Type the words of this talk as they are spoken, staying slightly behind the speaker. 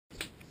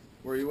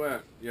Where you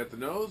at? You at the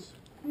nose?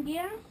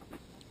 Yeah.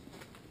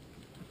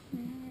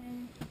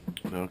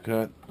 Now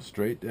cut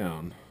straight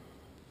down.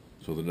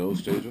 So the nose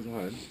stays with the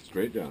hide.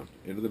 Straight down.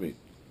 Into the meat.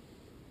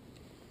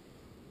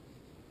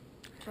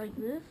 Like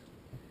this?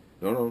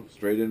 No,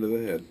 straight into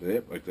the head.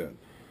 Yep, like that.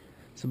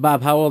 So,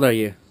 Bob, how old are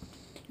you?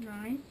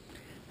 9.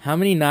 How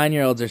many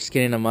 9-year-olds are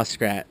skinning a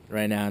muskrat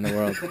right now in the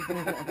world?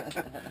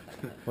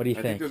 What do you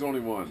I think think? there's only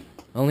one.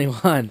 Only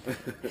one.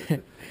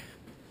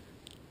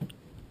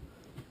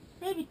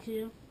 Maybe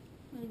 2.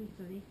 Maybe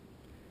 3.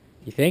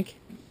 You think?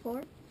 4?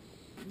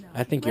 No.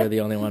 I think you're the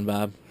only one,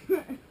 Bob.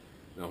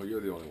 No, you're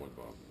the only one,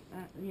 Bob.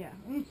 Yeah.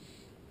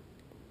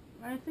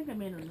 I think I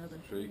made another.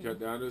 So you cut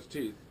down to his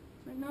teeth.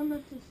 No,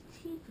 that's his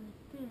teeth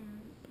right there.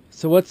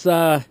 So what's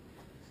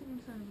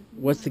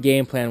the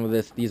game plan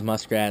with these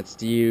muskrats?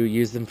 Do you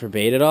use them for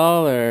bait at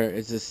all, or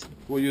is this?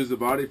 We'll use the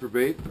body for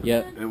bait.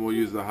 Yep. And we'll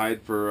use the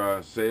hide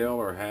for sail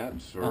or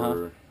hats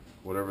or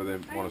whatever they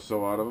want to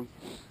sew out of them.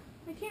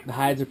 The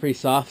hides are pretty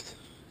soft.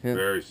 Yeah.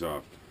 Very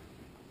soft.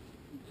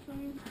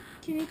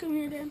 Can you come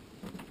here, Dan?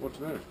 What's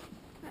the matter?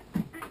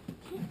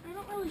 I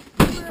don't really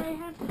see where I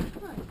have to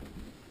cut.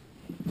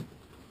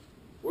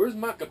 Where's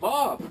my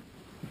kebab?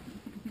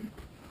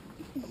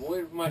 I'm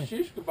waiting for my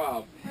shish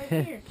kebab.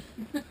 Right here.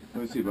 Let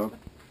me see, Bob.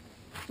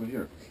 So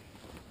here.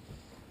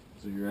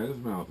 So you're at his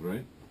mouth,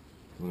 right?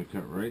 I'm going to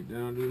cut right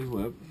down to his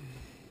lip.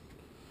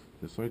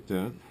 Just like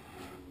that.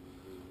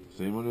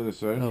 Same on the other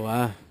side. Oh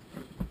wow.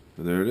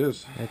 And there it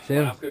is. That's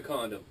him. Alaska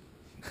condom.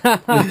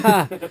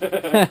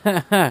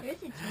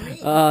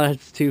 Oh,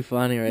 that's too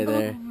funny right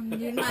there.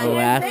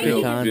 Alaska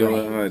Feel condom.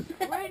 that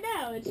hide. Right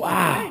now, it's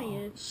Wow.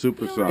 tiny.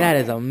 Super soft. That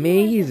is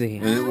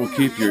amazing. And it will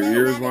keep your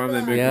ears warm.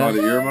 They make a lot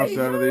of earmuffs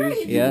out of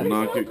these. Yeah. You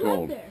will not get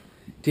cold.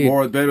 Dude.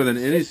 More better than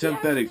any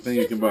synthetic thing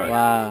you can buy.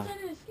 Wow.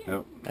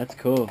 Yep. That's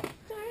cool.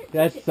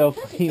 That's so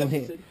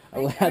funny.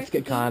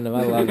 Alaska condom.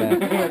 I love that.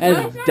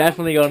 That's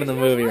definitely going to the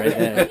movie right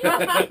there.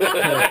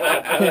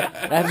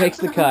 That makes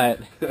the cut.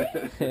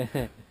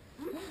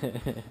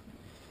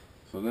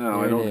 So now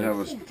There I it don't is. have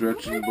a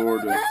stretching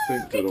board to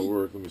think that'll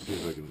work. Let me see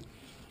if I can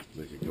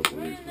make a couple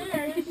of these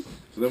work.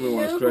 So then we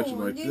want to stretch them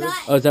like this.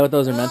 Oh, is that what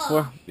those are meant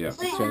for? Yeah.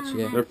 Stretch,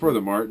 yeah. They're for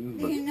the marten,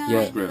 but Yeah.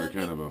 muskrat are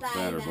kind of a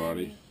fatter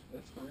body.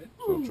 That's fine.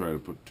 So I'll try to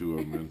put 2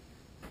 of them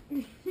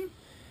in.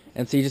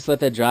 And so you just let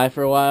that dry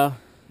for a while,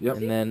 Yep.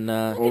 and then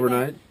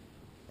Overnight.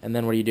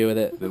 what do you do with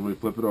it? Then we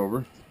flip it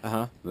over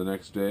Uh-huh. the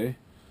next day.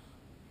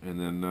 And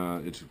then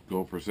it's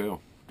go for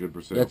sale. Good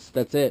for sale.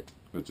 That's it.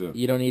 That's it.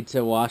 You don't need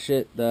to wash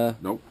it.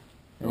 Nope.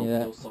 Any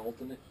No of salt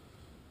in it.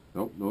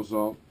 Nope. No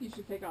salt. You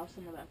should take off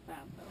some of that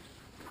fat,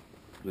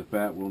 though. The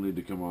fat will need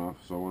to come off,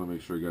 so I want to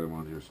make sure I got them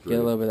on here that. straight. Get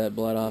a little bit of that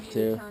blood off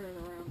too. Turn it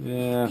around.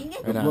 Yeah.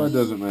 The Right blood on.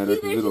 doesn't matter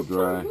because it'll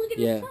dry. Look at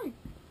Yeah. his tongue.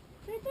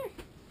 Right there.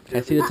 Can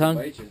I see the tongue?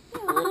 Bite you.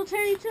 Oh, a little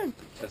tiny tongue.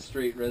 That's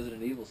straight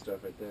Resident Evil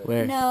stuff right there.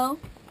 Where? No.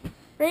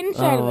 Right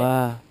inside Oh of it.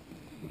 wow.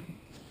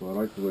 So I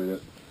like the way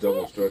that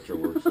double stretcher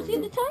works. See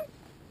the tongue?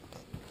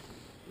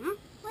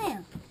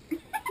 Where?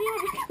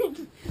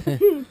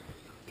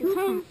 The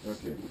tongue.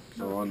 Okay,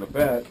 so on the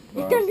fat, It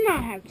Bob, does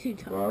not have 2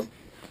 tongues. Bob,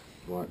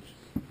 watch.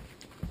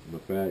 On the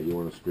fat, you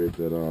want to scrape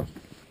that off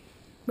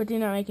But do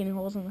not make any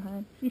holes in the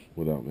hide.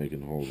 without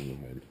making holes in the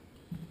hide.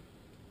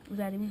 Was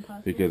that even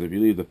possible? Because if you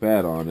leave the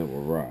fat on, it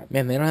will rot.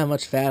 Man, they don't have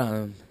much fat on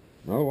them.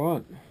 Not a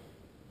lot.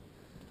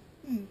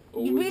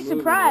 Always be moving,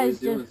 surprised always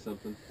doing if-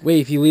 something.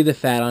 Wait, if you leave the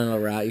fat on, it'll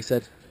rot. You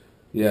said?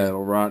 Yeah,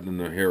 it'll rot and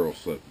the hair will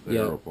slip. The Yeah.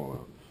 hair will fall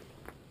out.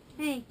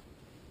 Hey.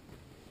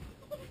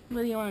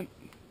 What do you want?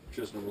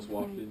 Tristan almost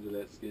walked into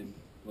that skin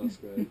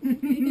muskrat.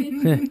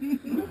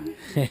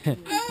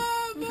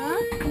 Huh?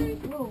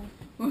 Whoa.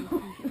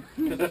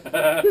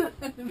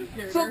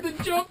 Something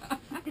jumped.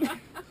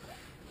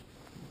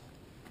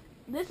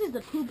 This is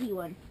the poopy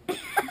one.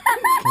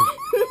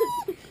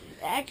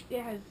 Actually,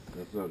 it has.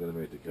 That's not going to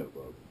make the cut,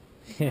 Bob.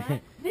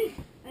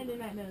 I did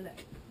not know that.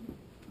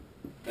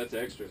 That's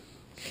extra.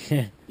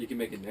 You can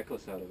make a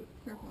necklace out of it.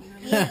 Careful, you're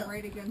gonna hit it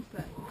right against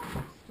that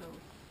stove.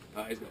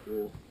 Eyes got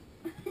wool.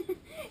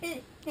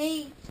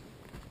 Hey,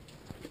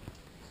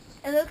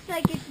 it looks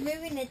like it's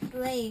moving its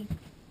leg.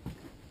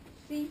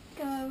 See,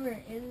 come over.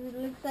 It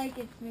looks like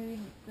it's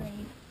moving its leg.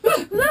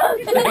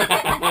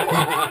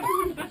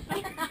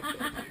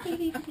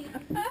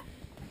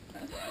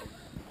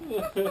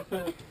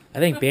 I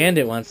think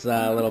Bandit wants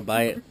a little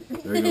bite.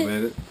 There you go,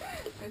 Bandit. Can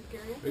I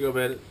scare you? There you go,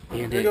 Bandit. There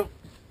you Bandit. go.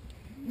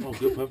 Oh,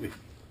 good puppy.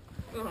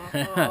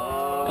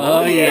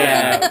 Oh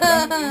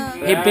yeah.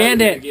 Hey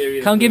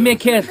Bandit, come give me a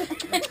kiss.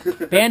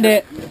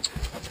 Bandit,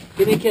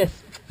 give me a kiss.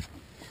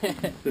 I'm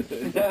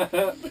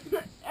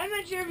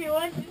not sure if you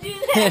want to do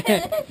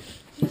that.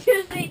 You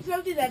just make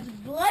something that's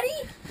bloody.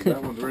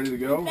 That one's ready to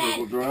go. It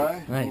will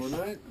dry Nice.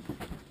 overnight.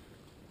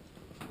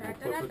 We'll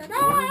flip it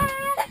Da-da-da-da.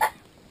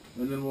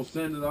 and then we'll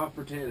send it off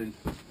for tanning.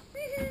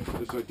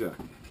 Just like that.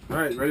 All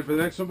right, ready for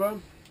the next one,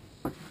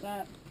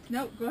 Bob?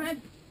 No, go ahead.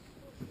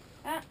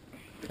 I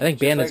think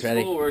Bandit's Just like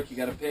ready. schoolwork, you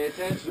gotta pay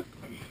attention.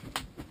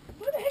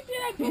 Where the heck did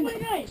I put my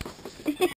knife?